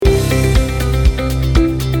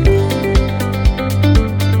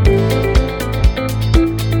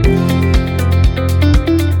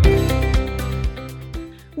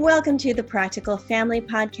Welcome to the Practical Family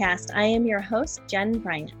Podcast. I am your host, Jen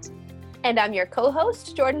Bryant. And I'm your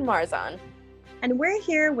co-host, Jordan Marzon. And we're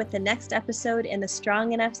here with the next episode in the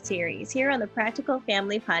Strong Enough series here on the Practical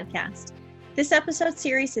Family Podcast. This episode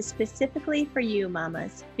series is specifically for you,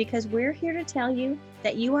 mamas, because we're here to tell you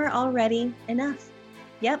that you are already enough.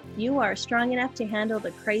 Yep, you are strong enough to handle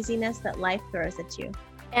the craziness that life throws at you.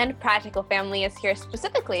 And Practical Family is here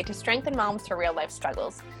specifically to strengthen moms through real life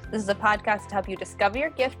struggles. This is a podcast to help you discover your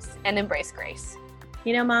gifts and embrace grace.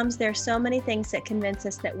 You know, moms, there are so many things that convince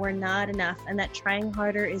us that we're not enough and that trying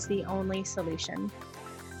harder is the only solution.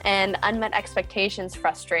 And unmet expectations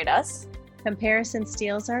frustrate us. Comparison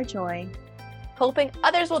steals our joy. Hoping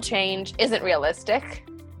others will change isn't realistic.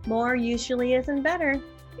 More usually isn't better.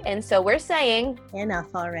 And so we're saying,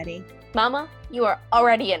 enough already. Mama, you are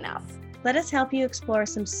already enough. Let us help you explore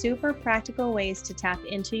some super practical ways to tap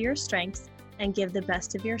into your strengths and give the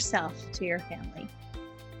best of yourself to your family.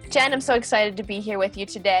 Jen, I'm so excited to be here with you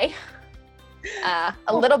today.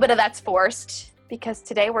 A little bit of that's forced because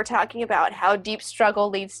today we're talking about how deep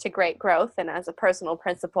struggle leads to great growth. And as a personal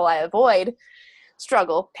principle, I avoid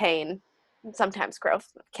struggle, pain, and sometimes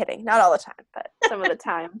growth. I'm kidding. Not all the time, but some of the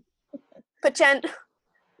time. But Jen,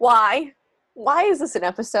 why? Why is this an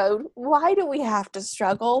episode? Why do we have to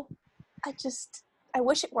struggle? I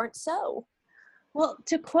wish it weren't so. Well,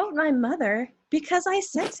 to quote my mother, because I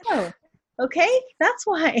said so. Okay? That's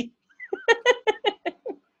why.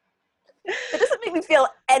 It doesn't make me feel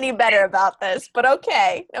any better about this, but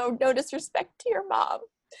okay. No disrespect to your mom.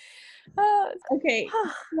 Okay.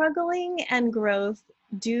 Struggling and growth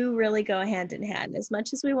do really go hand in hand. As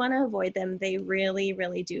much as we want to avoid them, they really,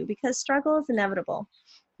 really do, because struggle is inevitable.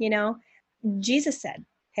 You know, Jesus said,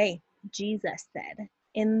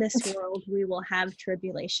 in this world we will have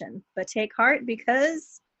tribulation, but take heart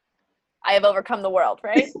because I have overcome the world,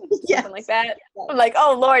 right? Yes. Something like that. I'm like,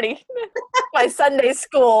 oh Lordy, my Sunday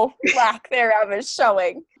school lack thereof is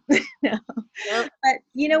showing. No. Yep. But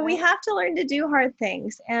you know, we have to learn to do hard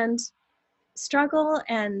things and struggle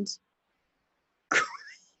and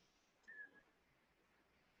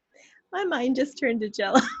my mind just turned to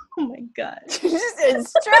jello. Oh my God. And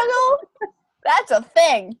struggle? That's a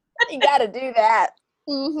thing. You gotta do that.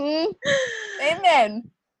 Mm-hmm.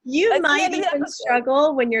 Amen. You might even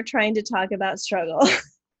struggle when you're trying to talk about struggle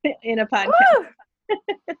in a podcast.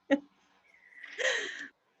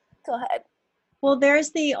 Go ahead. Well,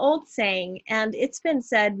 there's the old saying, and it's been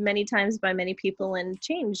said many times by many people and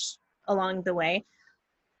changed along the way,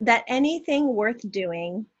 that anything worth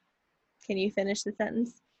doing, can you finish the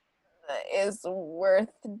sentence? Is worth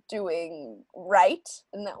doing right.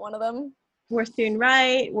 Isn't that one of them? Worth doing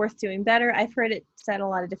right, worth doing better. I've heard it said a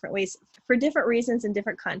lot of different ways for different reasons in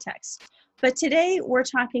different contexts. But today we're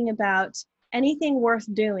talking about anything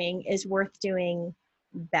worth doing is worth doing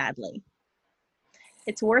badly.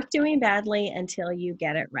 It's worth doing badly until you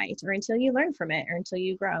get it right, or until you learn from it, or until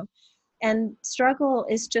you grow. And struggle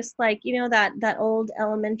is just like, you know, that old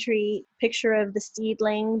elementary picture of the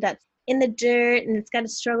seedling that's in the dirt and it's got to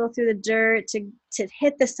struggle through the dirt to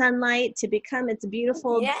hit the sunlight, to become its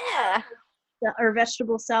beautiful or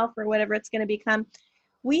vegetable self or whatever it's going to become.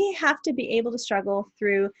 We have to be able to struggle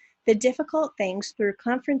through the difficult things, through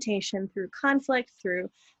confrontation, through conflict,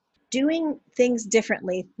 through doing things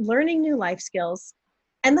differently, learning new life skills.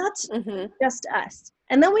 And that's just us.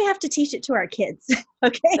 And then we have to teach it to our kids,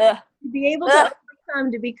 okay? To be able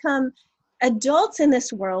to become adults in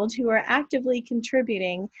this world who are actively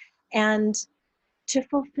contributing and to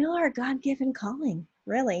fulfill our God-given calling,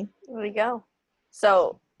 really. There we go.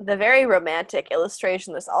 So the very romantic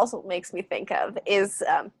illustration this also makes me think of is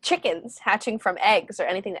chickens hatching from eggs, or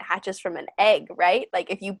anything that hatches from an egg, right? Like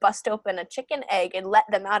if you bust open a chicken egg and let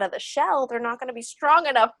them out of the shell, they're not going to be strong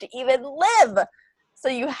enough to even live. So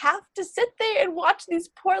you have to sit there and watch these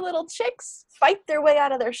poor little chicks fight their way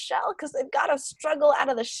out of their shell because they've got to struggle out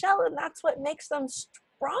of the shell, and that's what makes them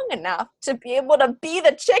strong enough to be able to be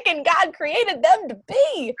the chicken God created them to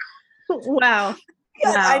be. Wow.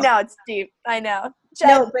 Wow. I know, it's deep. I know. Jen.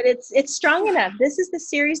 No, but it's strong enough. This is the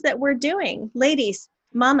series that we're doing. Ladies,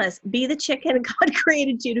 mamas, be the chicken God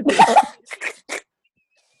created you to be.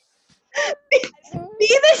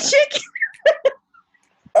 Be the chicken.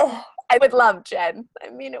 Oh, I would love, Jen. I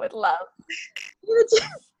mean it with love.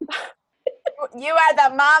 You are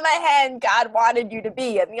the mama hen God wanted you to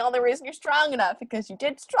be, and the only reason you're strong enough because you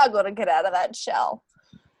did struggle to get out of that shell.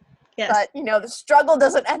 Yes. But, you know, the struggle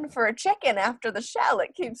doesn't end for a chicken after the shell.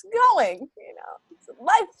 It keeps going, you know. It's a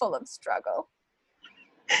life full of struggle.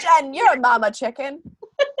 Jen, you're a mama chicken.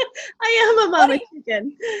 I am a mama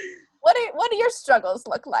chicken. What do your struggles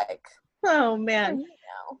look like? Oh, man. You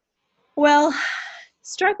know? Well,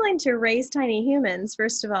 struggling to raise tiny humans,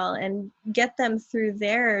 first of all, and get them through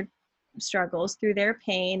their struggles, through their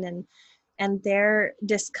pain and their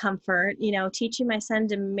discomfort. You know, teaching my son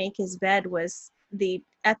to make his bed was the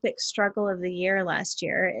epic struggle of the year last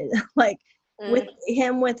year. Like with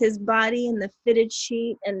him, with his body and the fitted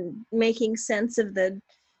sheet and making sense of the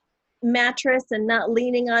mattress and not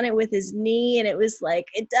leaning on it with his knee. And it was like,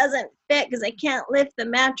 it doesn't fit because I can't lift the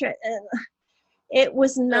mattress. And it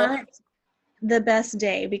was not the best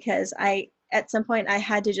day because at some point I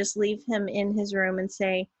had to just leave him in his room and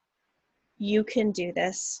say, you can do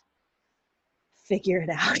this, figure it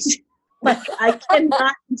out. Like, I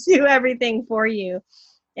cannot do everything for you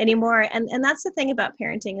anymore. And that's the thing about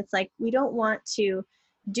parenting. It's like, we don't want to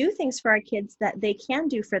do things for our kids that they can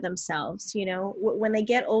do for themselves. You know, when they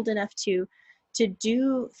get old enough to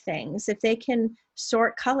do things, if they can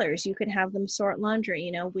sort colors, you could have them sort laundry.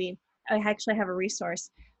 You know, I actually have a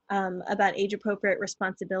resource about age appropriate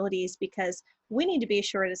responsibilities, because we need to be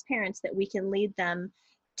assured as parents that we can lead them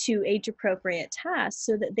to age appropriate tasks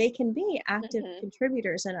so that they can be active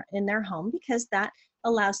contributors in their home, because that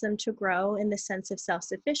allows them to grow in the sense of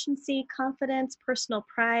self-sufficiency, confidence, personal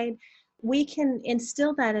pride. We can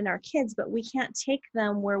instill that in our kids, but we can't take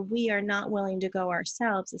them where we are not willing to go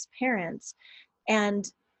ourselves as parents. And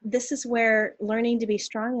this is where learning to be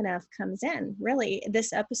strong enough comes in. Really,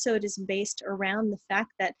 this episode is based around the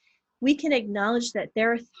fact that we can acknowledge that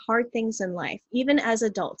there are hard things in life, even as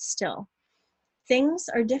adults still. Things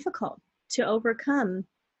are difficult to overcome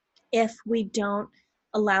if we don't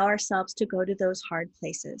allow ourselves to go to those hard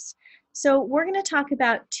places. So we're going to talk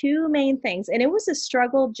about two main things, and it was a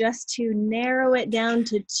struggle just to narrow it down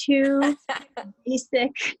to two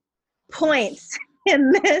basic points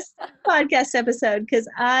in this podcast episode, because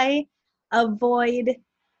I avoid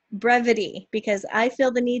brevity, because I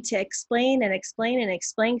feel the need to explain and explain and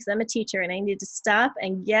explain, because I'm a teacher and I need to stop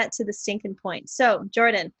and get to the stinking point. So,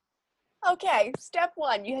 Jordan. Okay, step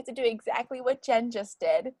one, you have to do exactly what Jen just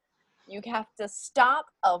did. You have to stop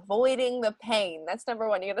avoiding the pain. That's number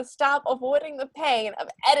one. You got to stop avoiding the pain of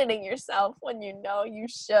editing yourself when you know you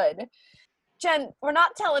should. Jen, we're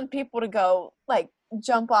not telling people to go, like,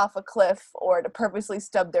 jump off a cliff or to purposely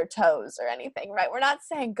stub their toes or anything, right? We're not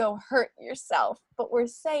saying go hurt yourself, but we're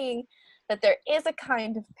saying that there is a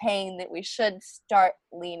kind of pain that we should start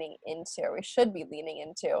leaning into, or we should be leaning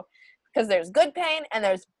into, because there's good pain and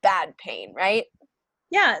there's bad pain, right?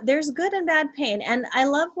 Yeah, there's good and bad pain. And I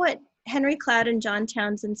love what Henry Cloud and John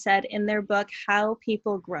Townsend said in their book, How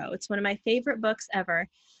People Grow. It's one of my favorite books ever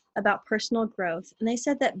about personal growth. And they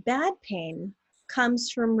said that bad pain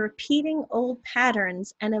comes from repeating old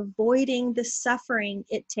patterns and avoiding the suffering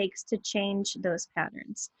it takes to change those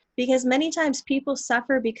patterns. Because many times people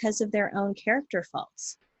suffer because of their own character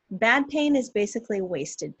faults. Bad pain is basically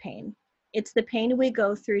wasted pain. It's the pain we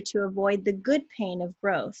go through to avoid the good pain of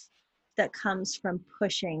growth that comes from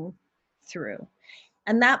pushing through.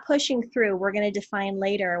 And that pushing through, we're going to define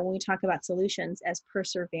later when we talk about solutions as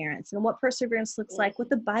perseverance, and what perseverance looks like, what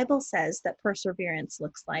the Bible says that perseverance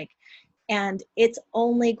looks like. And it's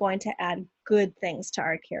only going to add good things to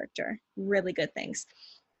our character, really good things.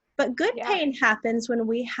 But good pain happens when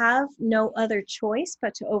we have no other choice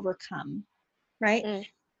but to overcome, right?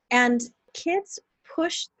 And kids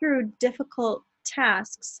push through difficult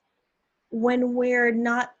tasks when we're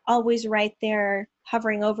not always right there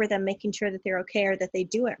hovering over them, making sure that they're okay or that they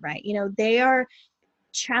do it right. You know, they are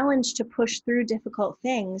challenged to push through difficult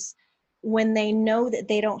things when they know that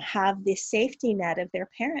they don't have the safety net of their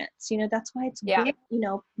parents. You know, that's why it's big, you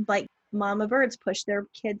know, like mama birds push their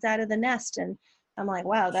kids out of the nest. And I'm like,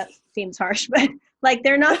 wow, that seems harsh, but like,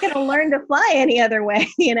 they're not going to learn to fly any other way,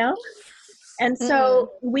 you know? And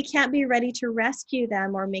so we can't be ready to rescue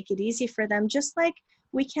them or make it easy for them, just like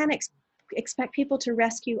we can't expect people to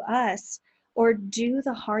rescue us or do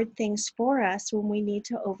the hard things for us when we need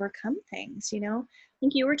to overcome things. You know, I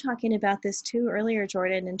think you were talking about this too earlier,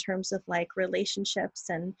 Jordan, in terms of like relationships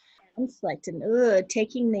and conflict and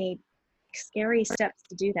taking the scary steps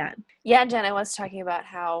to do that. Yeah, Jen, I was talking about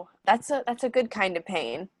how that's a good kind of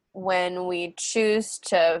pain when we choose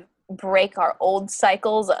to break our old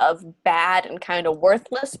cycles of bad and kind of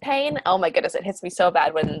worthless pain. Oh my goodness, it hits me so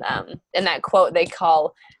bad when in that quote they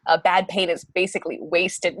call bad pain is basically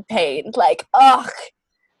wasted pain. Like, ugh,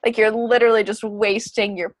 like you're literally just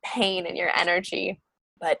wasting your pain and your energy.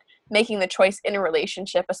 But making the choice in a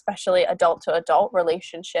relationship, especially adult to adult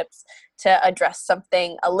relationships, to address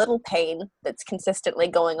something, a little pain that's consistently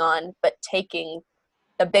going on, but taking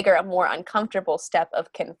the bigger and more uncomfortable step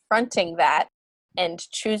of confronting that and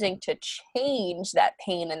choosing to change that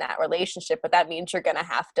pain in that relationship. But that means you're going to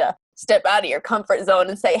have to step out of your comfort zone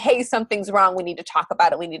and say, hey, something's wrong. We need to talk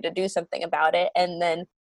about it. We need to do something about it. And then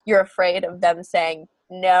you're afraid of them saying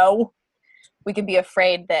no. We can be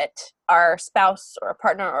afraid that our spouse or a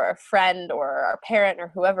partner or a friend or our parent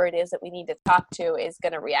or whoever it is that we need to talk to is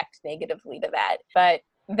going to react negatively to that. But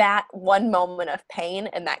that one moment of pain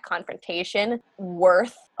and that confrontation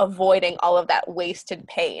worth avoiding all of that wasted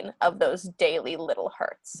pain of those daily little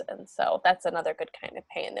hurts. And so that's another good kind of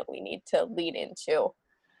pain that we need to lean into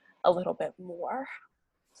a little bit more.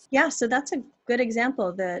 Yeah, so that's a good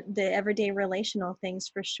example, the everyday relational things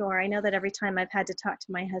for sure. I know that every time I've had to talk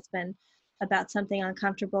to my husband about something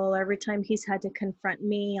uncomfortable, every time he's had to confront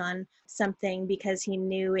me on something because he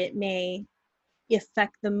knew it may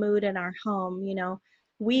affect the mood in our home,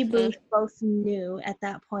 we both knew at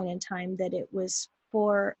that point in time that it was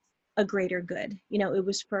for a greater good. It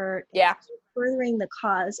was for furthering the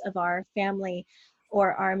cause of our family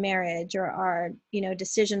or our marriage or our,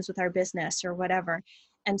 decisions with our business or whatever.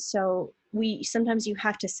 And so sometimes you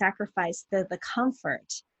have to sacrifice the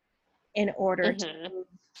comfort in order to move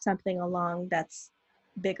something along that's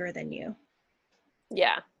bigger than you.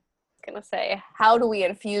 Yeah. Going to say, how do we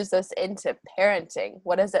infuse this into parenting?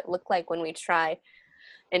 What does it look like when we try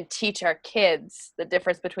and teach our kids the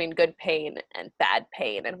difference between good pain and bad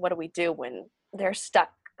pain? And what do we do when they're stuck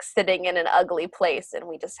sitting in an ugly place and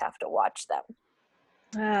we just have to watch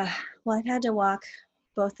them? Well, I've had to walk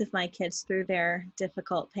both of my kids through their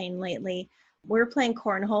difficult pain lately. We're playing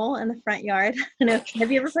cornhole in the front yard.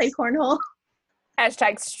 Have you ever played cornhole?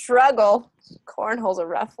 #struggle. Cornhole's a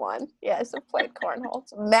rough one. Yes, I've played cornhole.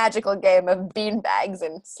 It's a magical game of beanbags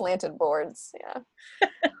and slanted boards. Yeah.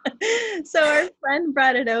 So our friend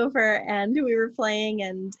brought it over and we were playing,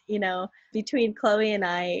 and between Chloe and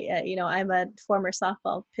I, I'm a former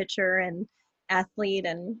softball pitcher and athlete,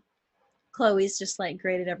 and Chloe's just like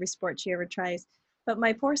great at every sport she ever tries. But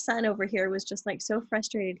my poor son over here was just like so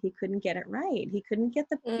frustrated he couldn't get it right. He couldn't get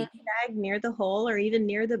the bag near the hole or even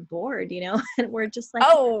near the board, and we're just like,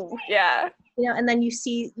 oh yeah, and then you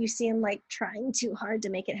see him like trying too hard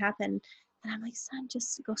to make it happen. And I'm like, son,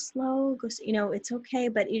 just go slow, it's okay.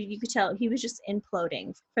 But you could tell he was just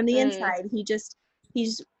imploding from the inside. He just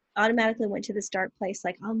automatically went to this dark place,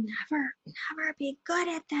 like, I'll never be good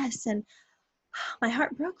at this. And my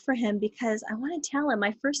heart broke for him because I want to tell him,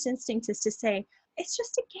 my first instinct is to say, it's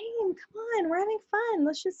just a game. Come on, we're having fun.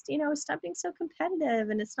 Let's just, stop being so competitive,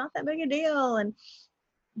 and it's not that big a deal.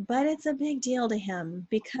 But it's a big deal to him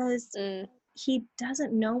because he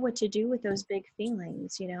doesn't know what to do with those big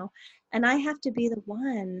feelings, and I have to be the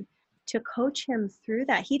one to coach him through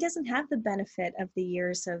that. He doesn't have the benefit of the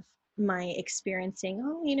years of my experiencing,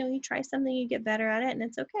 you try something, you get better at it, and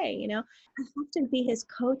it's okay. I have to be his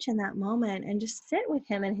coach in that moment and just sit with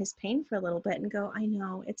him in his pain for a little bit and go, I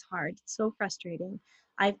know it's hard, it's so frustrating,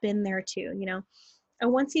 I've been there too.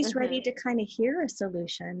 And once he's ready to kind of hear a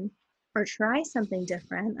solution or try something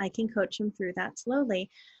different, I can coach him through that slowly.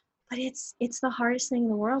 But it's the hardest thing in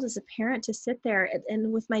the world as a parent to sit there.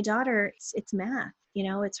 And with my daughter, it's math.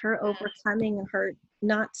 It's her overcoming her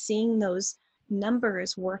not seeing those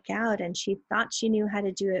numbers work out, and she thought she knew how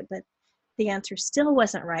to do it, but the answer still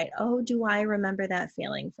wasn't right. Oh, do I remember that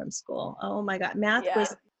feeling from school? Oh my God, math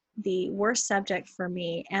was the worst subject for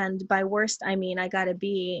me. And by worst, I mean I got a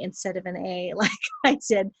B instead of an A, like I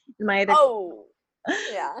did in my other.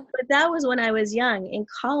 But that was when I was young. In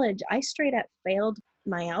college, I straight up failed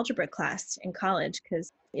my algebra class in college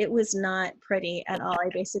because it was not pretty at all. I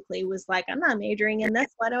basically was like, I'm not majoring in this.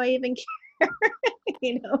 Why do I even care?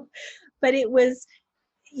 But it was,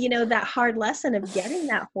 that hard lesson of getting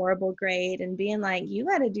that horrible grade and being like, you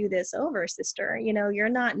got to do this over, sister.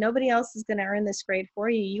 Nobody else is going to earn this grade for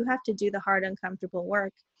you. You have to do the hard, uncomfortable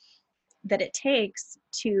work that it takes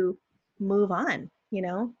to move on,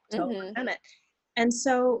 to overcome it. And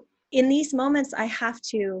so in these moments, I have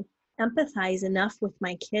to empathize enough with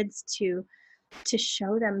my kids to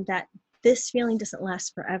show them that this feeling doesn't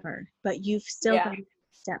last forever, but you've still got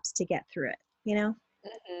steps to get through it,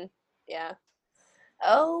 Yeah.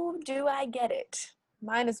 Oh, do I get it?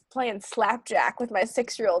 Mine is playing slapjack with my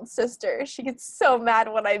 6-year-old sister. She gets so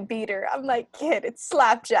mad when I beat her. I'm like, kid, it's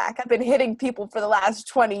slapjack. I've been hitting people for the last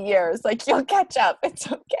 20 years. Like, you'll catch up.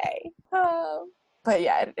 It's okay. But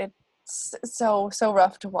yeah, it's so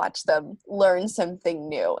rough to watch them learn something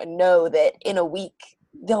new and know that in a week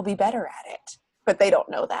they'll be better at it. But they don't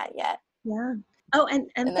know that yet. Yeah. Oh, and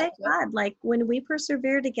thank God, like when we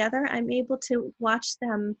persevere together, I'm able to watch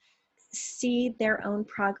them see their own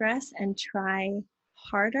progress and try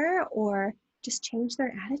harder or just change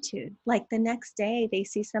their attitude. Like the next day they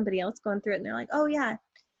see somebody else going through it and they're like, oh yeah,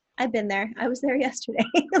 I've been there. I was there yesterday.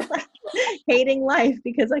 Like hating life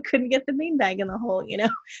because I couldn't get the beanbag in the hole,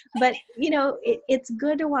 But, it's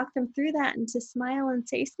good to walk them through that and to smile and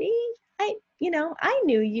say, see, I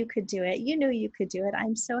knew you could do it. You knew you could do it.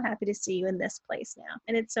 I'm so happy to see you in this place now.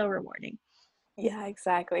 And it's so rewarding. Yeah,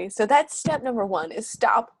 exactly. So that's step number one, is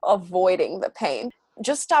stop avoiding the pain.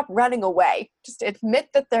 Just stop running away. Just admit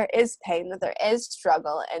that there is pain, that there is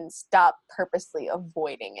struggle, and stop purposely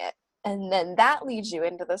avoiding it. And then that leads you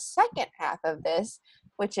into the second half of this,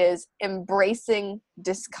 which is embracing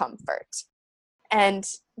discomfort. And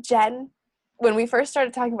Jen, when we first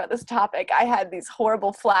started talking about this topic, I had these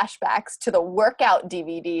horrible flashbacks to the workout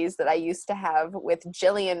DVDs that I used to have with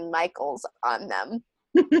Jillian Michaels on them.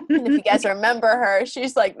 And if you guys remember her,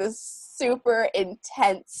 she's like this super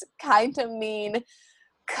intense, kind of mean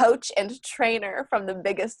coach and trainer from the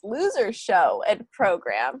Biggest Loser show and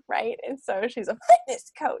program, right? And so she's a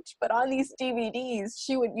fitness coach, but on these DVDs,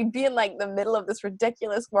 you'd be in like the middle of this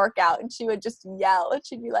ridiculous workout and she would just yell and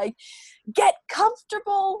she'd be like, get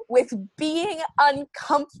comfortable with being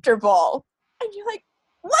uncomfortable. And you're like,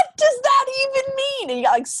 what does that even mean? And you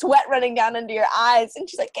got like sweat running down under your eyes. And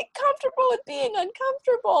she's like, get comfortable with being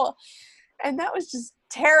uncomfortable. And that was just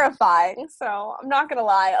terrifying. So I'm not going to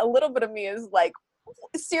lie. A little bit of me is like,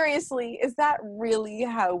 seriously, is that really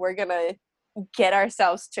how we're going to get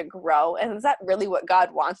ourselves to grow? And is that really what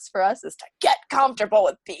God wants for us, is to get comfortable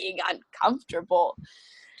with being uncomfortable?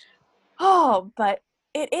 Oh, but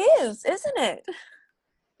it is, isn't it?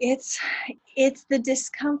 It's the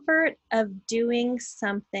discomfort of doing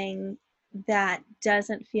something that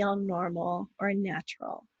doesn't feel normal or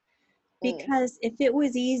natural. Because if it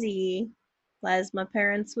was easy, as my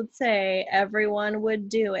parents would say, everyone would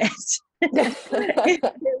do it. If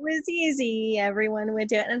it was easy, everyone would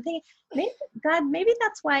do it. And I'm thinking, maybe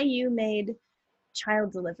that's why you made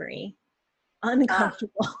child delivery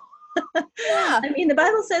uncomfortable. Yeah. I mean, the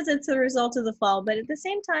Bible says it's a result of the fall, but at the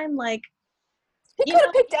same time, like, he could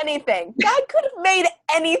have picked anything. God could have made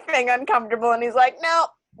anything uncomfortable, and he's like, no,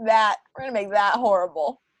 we're gonna make that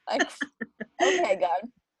horrible. Like, okay, God.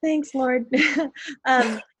 Thanks, Lord.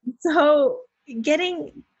 So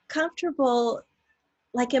getting comfortable,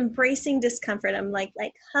 like embracing discomfort, I'm like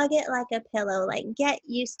hug it like a pillow, like get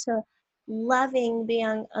used to loving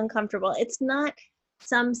being uncomfortable. It's not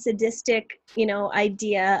some sadistic,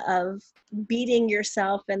 idea of beating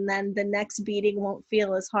yourself and then the next beating won't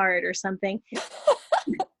feel as hard or something.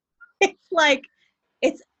 It's like,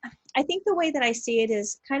 I think the way that I see it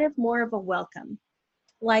is kind of more of a welcome.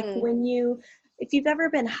 Like if you've ever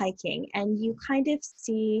been hiking and you kind of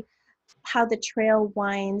see how the trail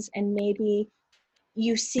winds and maybe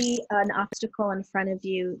you see an obstacle in front of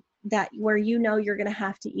you where you're going to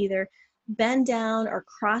have to either bend down or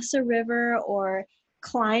cross a river or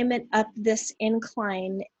climb it up this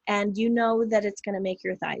incline, and you know that it's going to make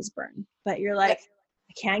your thighs burn, but you're like,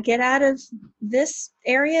 I can't get out of this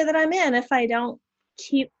area that I'm in if I don't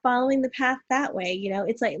keep following the path that way.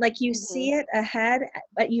 It's like you see it ahead,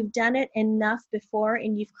 but you've done it enough before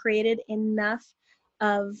and you've created enough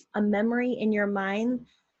of a memory in your mind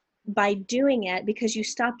by doing it, because you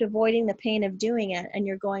stopped avoiding the pain of doing it and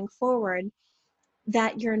you're going forward,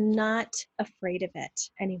 that you're not afraid of it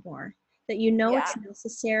anymore, that it's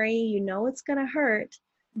necessary, it's going to hurt,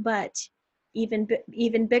 but even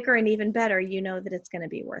bigger and even better, that it's going to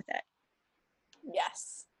be worth it.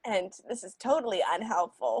 Yes. And this is totally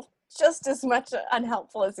unhelpful, just as much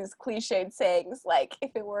unhelpful as these cliched sayings, like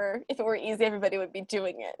if it were easy, everybody would be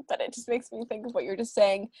doing it. But it just makes me think of what you're just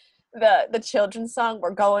saying, the children's song,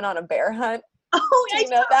 We're Going on a Bear Hunt. Oh, you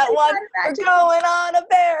know that one? We're going on a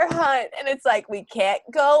bear hunt. And it's like, we can't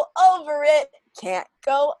go over it, can't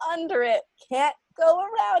go under it, can't go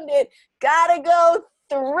around it, gotta go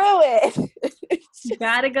through it.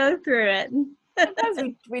 Gotta go through it.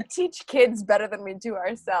 Sometimes we teach kids better than we do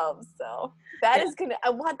ourselves. So that is I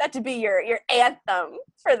want that to be your anthem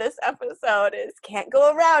for this episode, is can't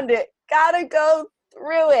go around it, gotta go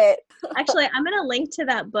through it. Actually, I'm going to link to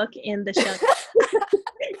that book in the show notes.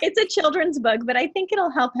 It's a children's book, but I think it'll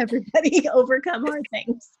help everybody overcome hard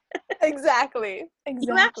things. Exactly.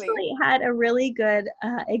 You actually had a really good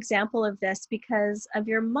example of this because of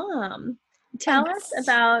your mom. Tell us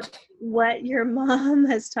about what your mom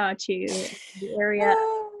has taught you in the area of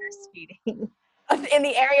breastfeeding. In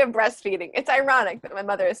the area of breastfeeding, it's ironic that my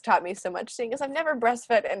mother has taught me so much, seeing as I've never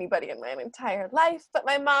breastfed anybody in my entire life, but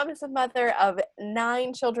my mom is a mother of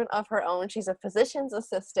 9 children of her own. She's a physician's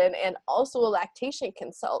assistant and also a lactation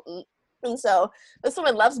consultant. And so this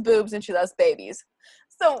woman loves boobs and she loves babies.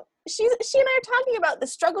 So she and I are talking about the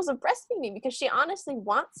struggles of breastfeeding because she honestly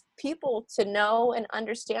wants people to know and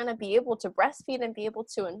understand and be able to breastfeed and be able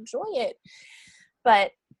to enjoy it.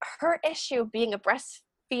 But her issue being a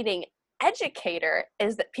breastfeeding educator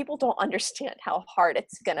is that people don't understand how hard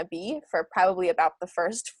it's going to be for probably about the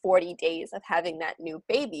first 40 days of having that new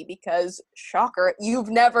baby because, shocker, you've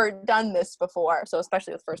never done this before. So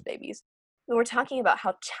especially with first babies. We're talking about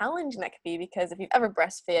how challenging that could be because if you've ever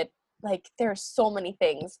breastfed, like there are so many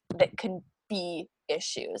things that can be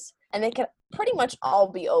issues and they can pretty much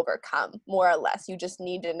all be overcome more or less. You just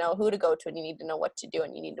need to know who to go to and you need to know what to do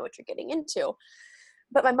and you need to know what you're getting into.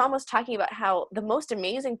 But my mom was talking about how the most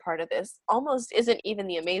amazing part of this almost isn't even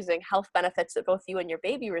the amazing health benefits that both you and your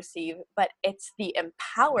baby receive, but it's the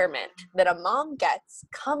empowerment that a mom gets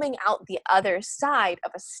coming out the other side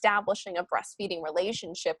of establishing a breastfeeding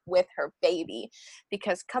relationship with her baby.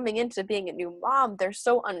 Because coming into being a new mom, they're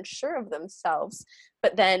so unsure of themselves,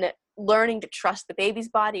 but then learning to trust the baby's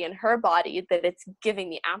body and her body, that it's giving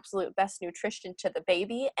the absolute best nutrition to the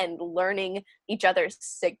baby and learning each other's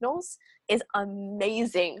signals is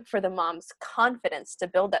amazing for the mom's confidence to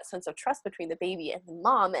build that sense of trust between the baby and the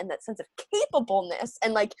mom and that sense of capableness.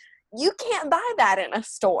 And like, you can't buy that in a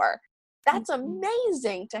store. That's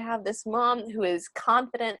amazing to have this mom who is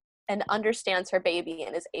confident and understands her baby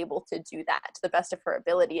and is able to do that to the best of her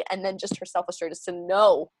ability. And then just her self-assuredness to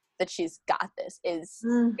know that she's got this is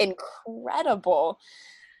incredible.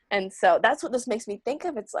 And so that's what this makes me think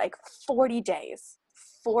of. It's like 40 days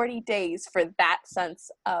for that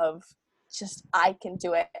sense of just, I can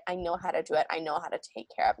do it. I know how to do it. I know how to take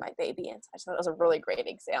care of my baby. And so I just thought it was a really great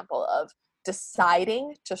example of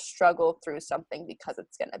deciding to struggle through something because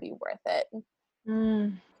it's going to be worth it.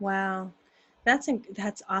 Wow.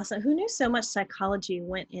 That's awesome. Who knew so much psychology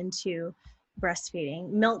went into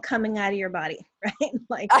breastfeeding? Milk coming out of your body, right?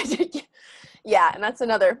 Like, yeah, and that's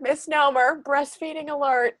another misnomer. Breastfeeding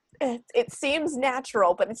alert. It seems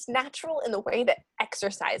natural, but it's natural in the way that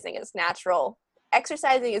exercising is natural.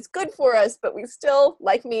 Exercising is good for us, but we still,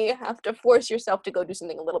 like me, have to force yourself to go do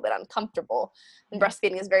something a little bit uncomfortable. And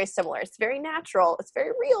breastfeeding is very similar. It's very natural. It's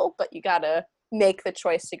very real, but you gotta make the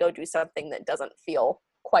choice to go do something that doesn't feel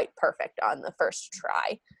quite perfect on the first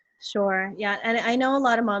try. Sure. Yeah. And I know a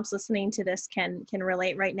lot of moms listening to this can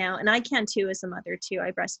relate right now. And I can too, as a mother too.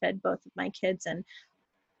 I breastfed both of my kids, and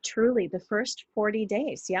truly the first 40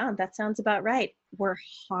 days, yeah, that sounds about right, were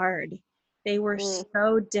hard. They were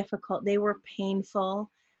so difficult. They were painful.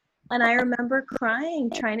 And I remember crying,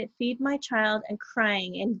 trying to feed my child and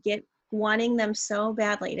crying and wanting them so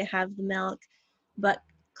badly to have the milk, but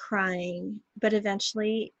crying. But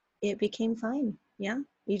eventually it became fine. Yeah.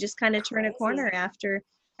 You just kind of turn a corner after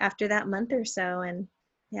that month or so. And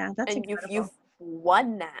yeah, that's incredible. You've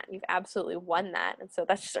won that. You've absolutely won that. And so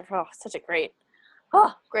that's just such a great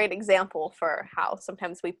example for how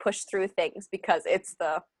sometimes we push through things because it's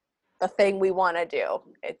the thing we want to do.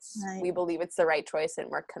 It's right. We believe it's the right choice and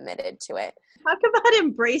we're committed to it. Talk about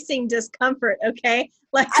embracing discomfort, okay?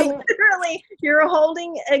 Like literally you're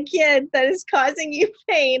holding a kid that is causing you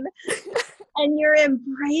pain and you're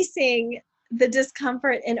embracing the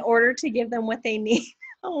discomfort in order to give them what they need.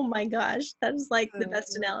 Oh my gosh, that is like the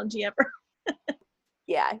best analogy ever.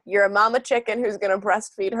 Yeah, you're a mama chicken who's going to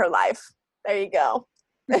breastfeed her life. There you go.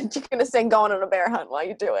 And you're going to sing Going on a Bear Hunt while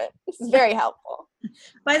you do it. This is very helpful.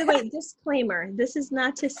 By the way, disclaimer, this is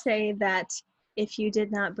not to say that if you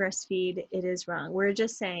did not breastfeed, it is wrong. We're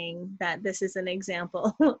just saying that this is an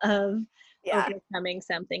example of overcoming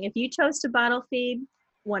something. If you chose to bottle feed,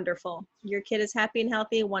 wonderful. Your kid is happy and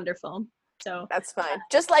healthy, wonderful. So that's fine.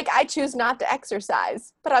 Just like I choose not to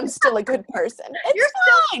exercise, but I'm still a good person. You're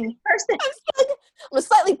fine. Still a person. I'm a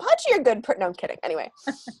slightly punchier good person. No, I'm kidding. Anyway.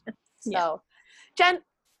 So, Jen,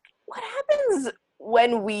 what happens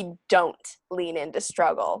when we don't lean into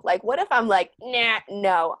struggle? Like, what if I'm like,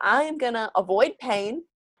 no, I'm going to avoid pain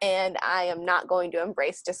and I am not going to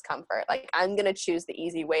embrace discomfort. Like, I'm going to choose the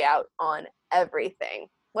easy way out on everything.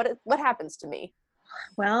 What happens to me?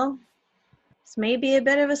 Well, this may be a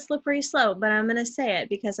bit of a slippery slope, but I'm going to say it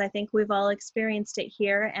because I think we've all experienced it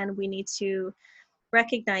here and we need to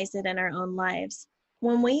recognize it in our own lives.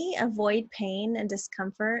 When we avoid pain and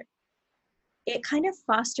discomfort, it kind of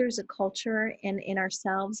fosters a culture in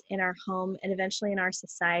ourselves, in our home, and eventually in our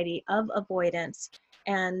society of avoidance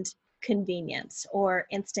and convenience or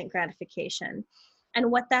instant gratification.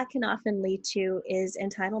 And what that can often lead to is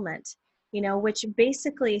entitlement, which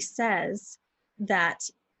basically says that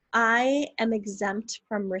I am exempt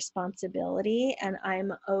from responsibility and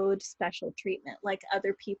I'm owed special treatment, like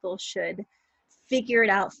other people should figure it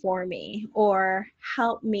out for me or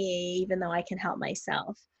help me even though I can help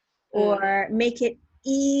myself. Or make it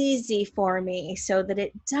easy for me so that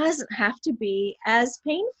it doesn't have to be as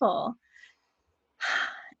painful.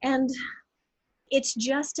 And it's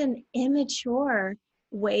just an immature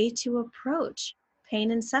way to approach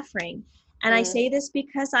pain and suffering. And I Mm. say this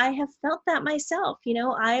because I have felt that myself.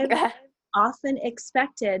 I've often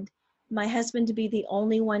expected my husband to be the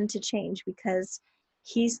only one to change because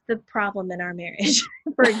he's the problem in our marriage,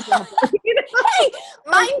 for example. Hey,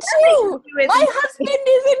 Or mine nothing to too. do with My me. husband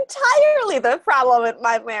is entirely the problem with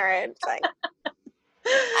my marriage. Like,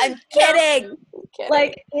 I'm You know, kidding. I'm kidding.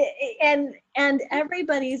 like and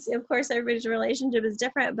everybody's relationship is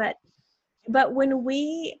different, but when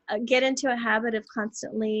we get into a habit of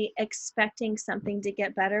constantly expecting something to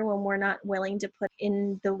get better when we're not willing to put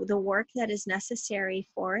in the work that is necessary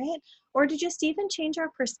for it, or to just even change our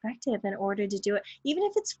perspective in order to do it, even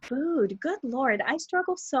if it's food. Good Lord, I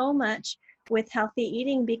struggle so much with healthy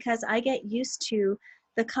eating because I get used to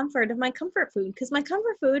the comfort of my comfort food, because my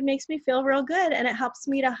comfort food makes me feel real good and it helps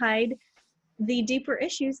me to hide the deeper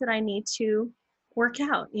issues that I need to work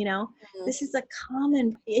out. Mm. This is a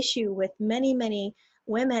common issue with many, many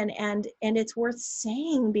women, and it's worth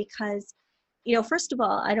saying because, first of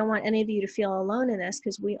all, I don't want any of you to feel alone in this,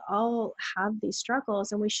 because we all have these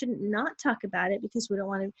struggles and we shouldn't not talk about it because we don't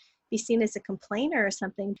want to be seen as a complainer or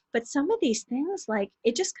something. But some of these things, like,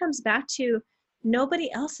 it just comes back to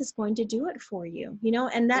nobody else is going to do it for you,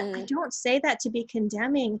 and that I Mm. don't say that to be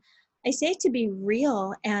condemning. I say to be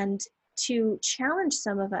real and to challenge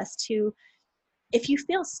some of us to, if you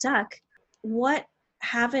feel stuck, what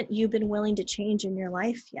haven't you been willing to change in your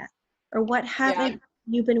life yet? Or what Yeah. haven't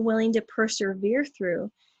you been willing to persevere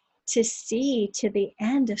through to see to the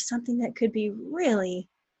end of something that could be really,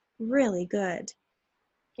 really good?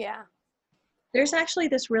 Yeah. There's actually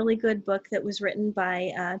this really good book that was written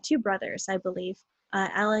by two brothers, I believe,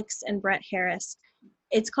 Alex and Brett Harris.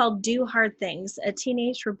 It's called Do Hard Things, A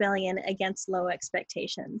Teenage Rebellion Against Low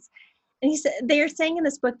Expectations. And he said, they are saying in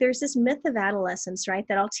this book, there's this myth of adolescence, right?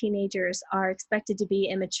 That all teenagers are expected to be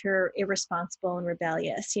immature, irresponsible, and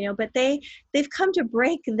rebellious, but they've come to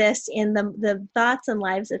break this in the thoughts and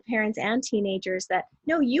lives of parents and teenagers that,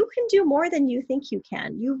 no, you can do more than you think you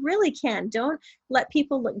can. You really can. Don't let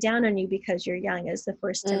people look down on you because you're young, as the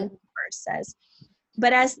First Timothy Mm. verse says.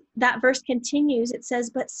 But as that verse continues, it says,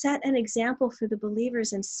 but set an example for the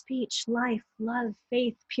believers in speech, life, love,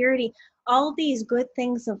 faith, purity, all these good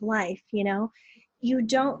things of life. You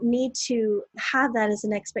don't need to have that as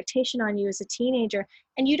an expectation on you as a teenager.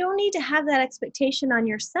 And you don't need to have that expectation on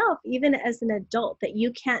yourself, even as an adult, that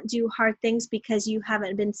you can't do hard things because you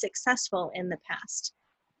haven't been successful in the past.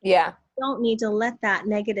 Yeah. You don't need to let that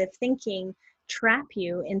negative thinking trap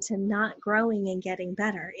you into not growing and getting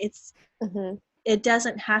better. Mm-hmm. It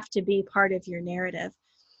doesn't have to be part of your narrative.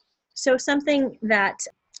 So something that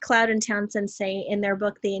Cloud and Townsend say in their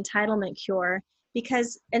book, The Entitlement Cure,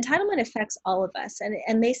 because entitlement affects all of us.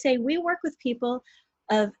 And they say we work with people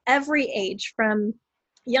of every age, from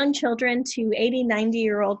young children to 80,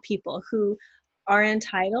 90-year-old people who are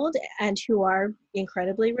entitled and who are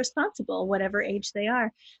incredibly responsible, whatever age they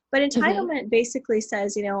are. But Mm-hmm. entitlement basically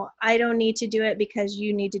says, I don't need to do it because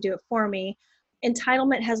you need to do it for me.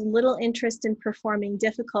 Entitlement has little interest in performing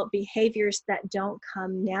difficult behaviors that don't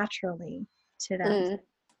come naturally to them. Mm.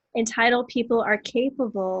 Entitled people are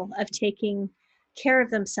capable of taking care of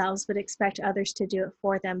themselves, but expect others to do it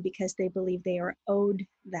for them because they believe they are owed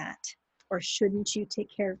that. Or shouldn't you take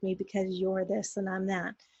care of me because you're this and I'm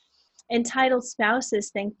that? Entitled spouses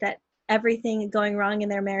think that everything going wrong in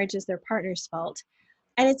their marriage is their partner's fault.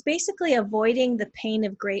 And it's basically avoiding the pain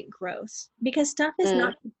of great growth, because stuff is Mm.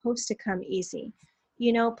 not supposed to come easy.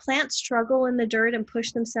 Plants struggle in the dirt and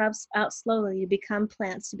push themselves out slowly to become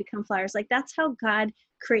plants, to become flowers. Like, that's how God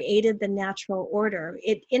created the natural order.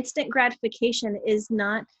 Instant gratification is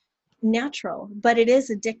not natural, but it is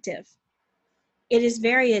addictive. It is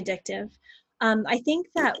very addictive. I think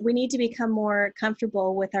that we need to become more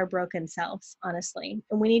comfortable with our broken selves, honestly.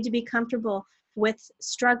 And we need to be comfortable with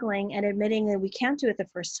struggling and admitting that we can't do it the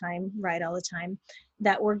first time, right, all the time,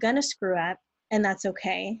 that we're going to screw up, and that's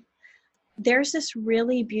okay. There's this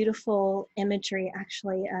really beautiful imagery,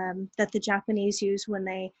 actually, that the Japanese use when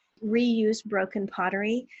they reuse broken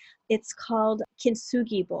pottery. It's called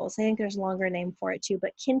kintsugi bowls. I think there's a longer name for it too,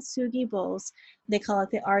 but kintsugi bowls, they call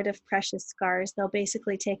it the art of precious scars. They'll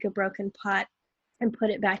basically take a broken pot and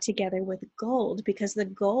put it back together with gold, because the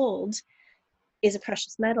gold is a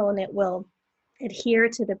precious metal and it will adhere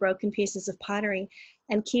to the broken pieces of pottery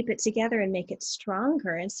and keep it together and make it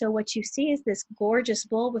stronger. And so what you see is this gorgeous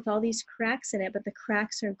bowl with all these cracks in it, but the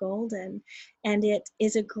cracks are golden. And it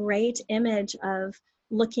is a great image of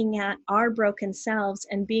looking at our broken selves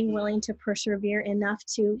and being willing to persevere enough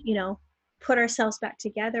to, put ourselves back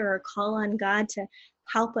together or call on God to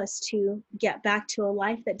help us to get back to a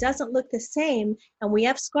life that doesn't look the same. And we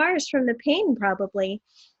have scars from the pain, probably.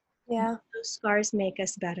 Yeah. Those scars make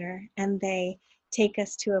us better, and they take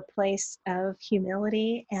us to a place of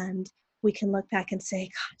humility, and we can look back and say,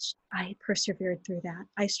 gosh, I persevered through that.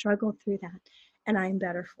 I struggled through that, and I'm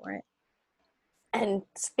better for it. And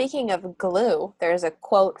speaking of glue, there's a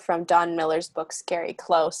quote from Don Miller's book, Scary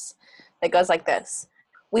Close, that goes like this: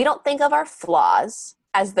 "We don't think of our flaws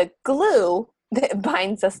as the glue that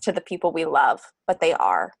binds us to the people we love, but they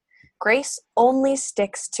are. Grace only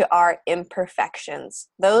sticks to our imperfections.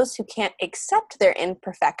 Those who can't accept their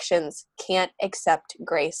imperfections can't accept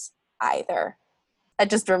grace either." That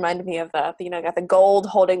just reminded me of got the gold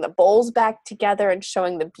holding the bowls back together and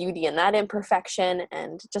showing the beauty in that imperfection,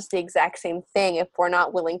 and just the exact same thing. If we're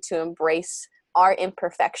not willing to embrace our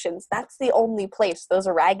imperfections, that's the only place, those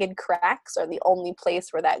ragged cracks are the only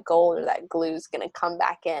place where that gold or that glue is going to come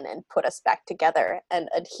back in and put us back together and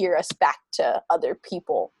adhere us back to other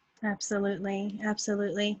people. Absolutely.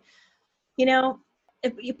 Absolutely.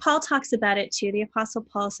 Paul talks about it too. The Apostle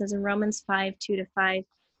Paul says in Romans 5:2-5,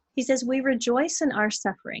 he says, "We rejoice in our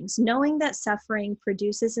sufferings, knowing that suffering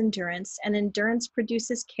produces endurance, and endurance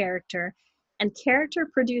produces character, and character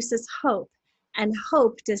produces hope, and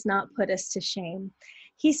hope does not put us to shame."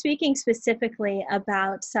 He's speaking specifically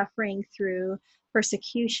about suffering through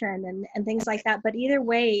persecution and things like that. But either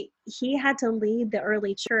way, he had to lead the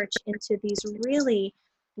early church into these really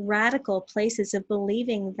radical places of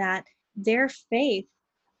believing that their faith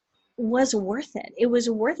was worth it. It was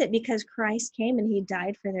worth it because Christ came and he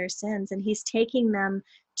died for their sins, and he's taking them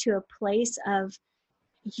to a place of,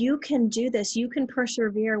 you can do this, you can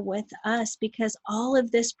persevere with us, because all of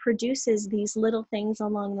this produces these little things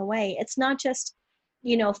along the way. It's not just,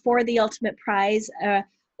 for the ultimate prize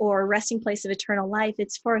or resting place of eternal life.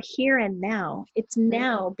 It's for here and now. It's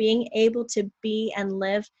now being able to be and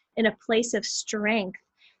live in a place of strength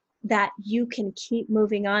that you can keep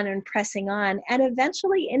moving on and pressing on and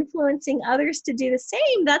eventually influencing others to do the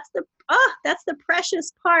same. That's the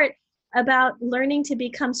precious part about learning to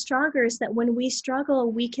become stronger, is that when we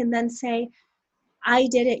struggle, we can then say, I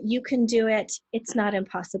did it, you can do it, it's not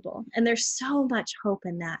impossible. And there's so much hope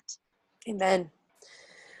in that. Amen.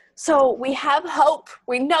 So we have hope.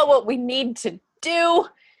 We know what we need to do.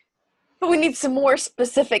 But we need some more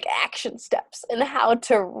specific action steps and how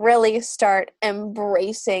to really start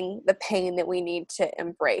embracing the pain that we need to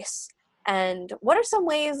embrace. And what are some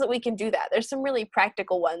ways that we can do that? There's some really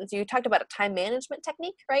practical ones. You talked about a time management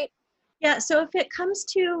technique, right? Yeah, so if it comes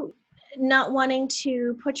to not wanting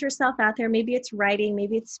to put yourself out there, maybe it's writing,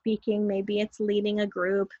 maybe it's speaking, maybe it's leading a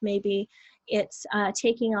group, maybe it's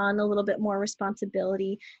taking on a little bit more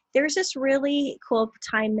responsibility. There's this really cool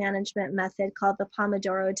time management method called the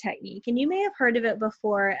Pomodoro technique, and you may have heard of it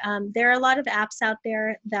before. There are a lot of apps out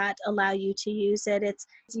there that allow you to use it.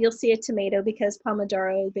 You'll see a tomato because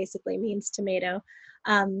Pomodoro basically means tomato.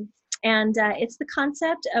 And it's the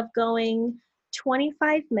concept of going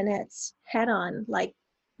 25 minutes head on, like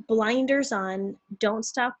blinders on, don't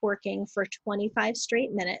stop working for 25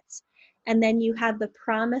 straight minutes. And then you have the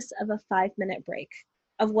promise of a 5-minute break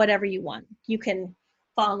of whatever you want. You can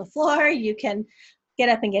fall on the floor, you can get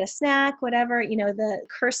up and get a snack, whatever. The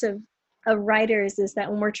curse of writers is that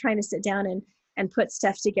when we're trying to sit down and put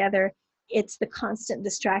stuff together, it's the constant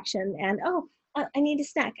distraction. And, I need a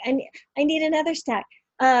snack. I need another snack.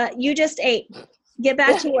 You just ate. Get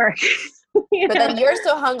back to work. But then you're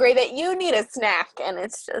so hungry that you need a snack, and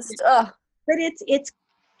it's just, ugh. But it's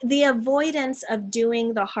the avoidance of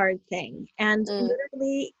doing the hard thing. And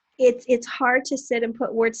literally, it's hard to sit and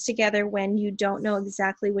put words together when you don't know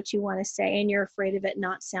exactly what you want to say and you're afraid of it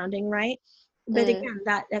not sounding right. But again,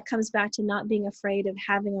 that comes back to not being afraid of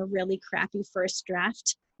having a really crappy first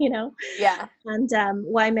draft, Yeah. And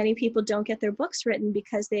why many people don't get their books written,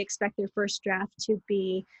 because they expect their first draft to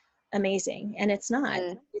be amazing, and it's not.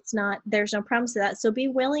 There's no promise of that. So be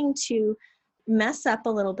willing to mess up a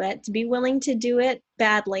little bit, to be willing to do it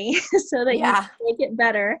badly so that you can make it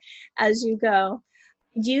better as you go.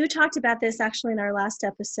 You talked about this actually in our last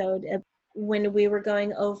episode when we were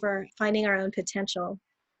going over finding our own potential.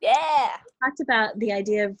 Yeah. We talked about the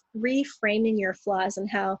idea of reframing your flaws and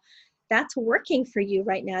how that's working for you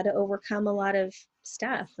right now to overcome a lot of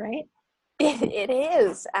stuff, right? It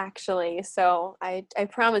is, actually. So I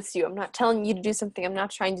promise you, I'm not telling you to do something I'm not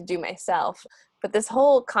trying to do myself. But this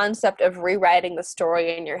whole concept of rewriting the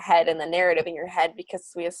story in your head and the narrative in your head,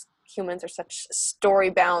 because we as humans are such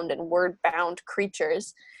story-bound and word-bound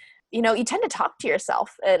creatures, you know, you tend to talk to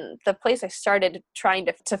yourself. And the place I started trying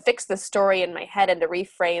to fix the story in my head and to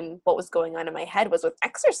reframe what was going on in my head was with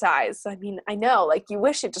exercise. I mean, I know, like, you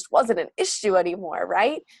wish it just wasn't an issue anymore,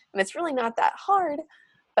 right? And it's really not that hard.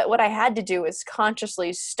 But what I had to do is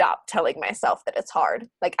consciously stop telling myself that it's hard.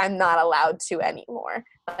 Like, I'm not allowed to anymore.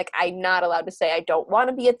 Like, I'm not allowed to say I don't want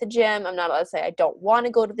to be at the gym. I'm not allowed to say I don't want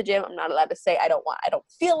to go to the gym. I'm not allowed to say I don't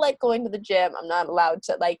feel like going to the gym. I'm not allowed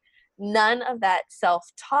to, like, none of that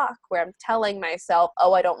self-talk where I'm telling myself,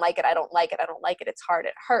 oh, I don't like it. I don't like it. I don't like it. It's hard.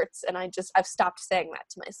 It hurts. And I've stopped saying that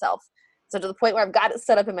to myself. So to the point where I've got it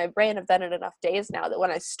set up in my brain, I've done it enough days now that when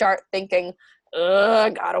I start thinking,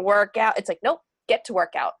 I gotta work out, it's like, nope, get to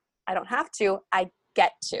work out. I don't have to, I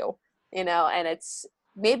get to, you know, and it's,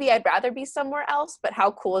 maybe I'd rather be somewhere else, but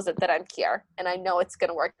how cool is it that I'm here? And I know it's going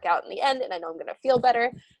to work out in the end, and I know I'm going to feel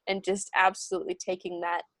better, and just absolutely taking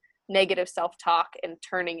that negative self-talk and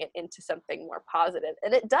turning it into something more positive.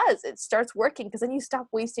 And it does, it starts working, because then you stop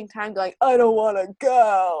wasting time going, I don't want to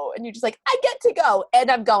go. And you're just like, I get to go, and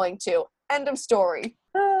I'm going to. End of story.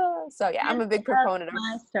 So yeah, I'm a big proponent of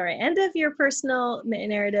my story. End of your personal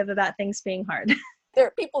narrative about things being hard. There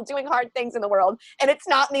are people doing hard things in the world, and it's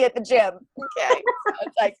not me at the gym. Okay. So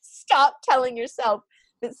it's like, stop telling yourself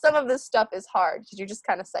that some of this stuff is hard, because you're just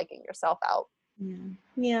kind of psyching yourself out.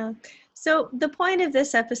 Yeah. So the point of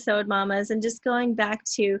this episode, mamas, and just going back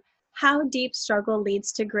to how deep struggle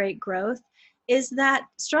leads to great growth, is that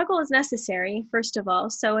struggle is necessary, first of all.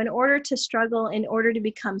 So in order to struggle, in order to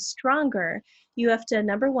become stronger, you have to,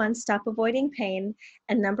 number one, stop avoiding pain,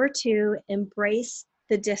 and number two, embrace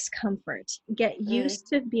the discomfort. Get used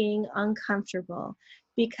to being uncomfortable,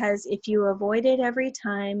 because if you avoid it every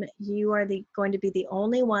time, you are going to be the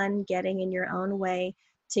only one getting in your own way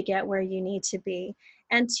to get where you need to be.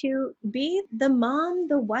 And to be the mom,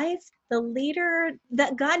 the wife, the leader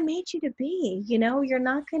that God made you to be. You know, you're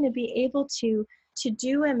not going to be able to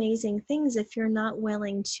do amazing things if you're not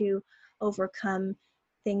willing to overcome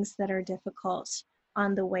things that are difficult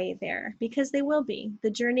on the way there, because they will be.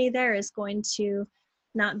 The journey there is going to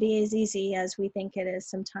not be as easy as we think it is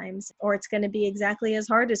sometimes, or it's going to be exactly as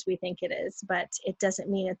hard as we think it is, but it doesn't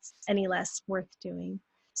mean it's any less worth doing.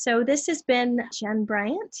 So this has been Jen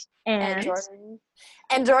Bryant and Jordan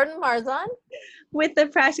Marzon with the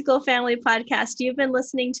Practical Family Podcast. You've been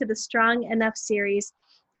listening to the Strong Enough series,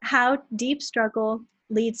 How Deep Struggle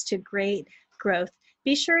Leads to Great Growth.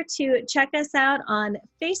 Be sure to check us out on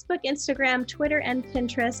Facebook, Instagram, Twitter, and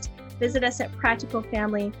Pinterest. Visit us at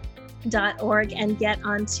practicalfamily.org and get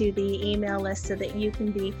onto the email list so that you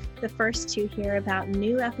can be the first to hear about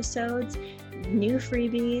new episodes, new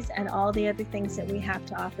freebies, and all the other things that we have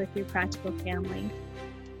to offer through Practical Family.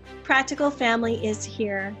 Practical Family is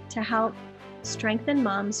here to help strengthen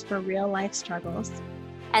moms for real life struggles.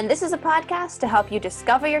 And this is a podcast to help you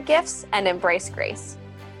discover your gifts and embrace grace.